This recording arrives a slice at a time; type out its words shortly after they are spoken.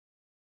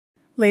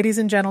Ladies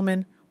and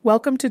gentlemen,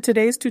 welcome to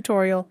today's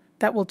tutorial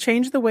that will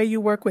change the way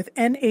you work with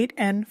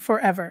n8n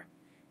forever.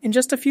 In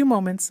just a few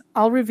moments,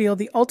 I'll reveal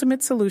the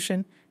ultimate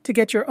solution to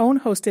get your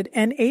own hosted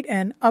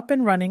n8n up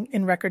and running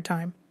in record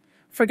time.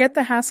 Forget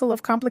the hassle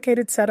of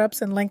complicated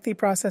setups and lengthy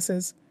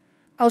processes.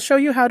 I'll show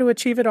you how to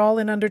achieve it all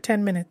in under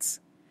 10 minutes.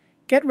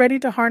 Get ready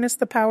to harness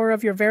the power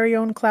of your very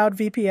own cloud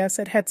VPS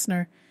at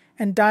Hetzner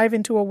and dive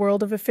into a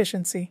world of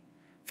efficiency.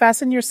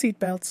 Fasten your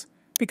seatbelts,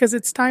 because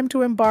it's time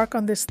to embark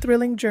on this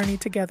thrilling journey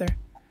together.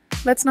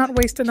 Let's not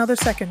waste another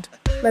second.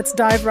 Let's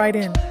dive right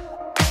in.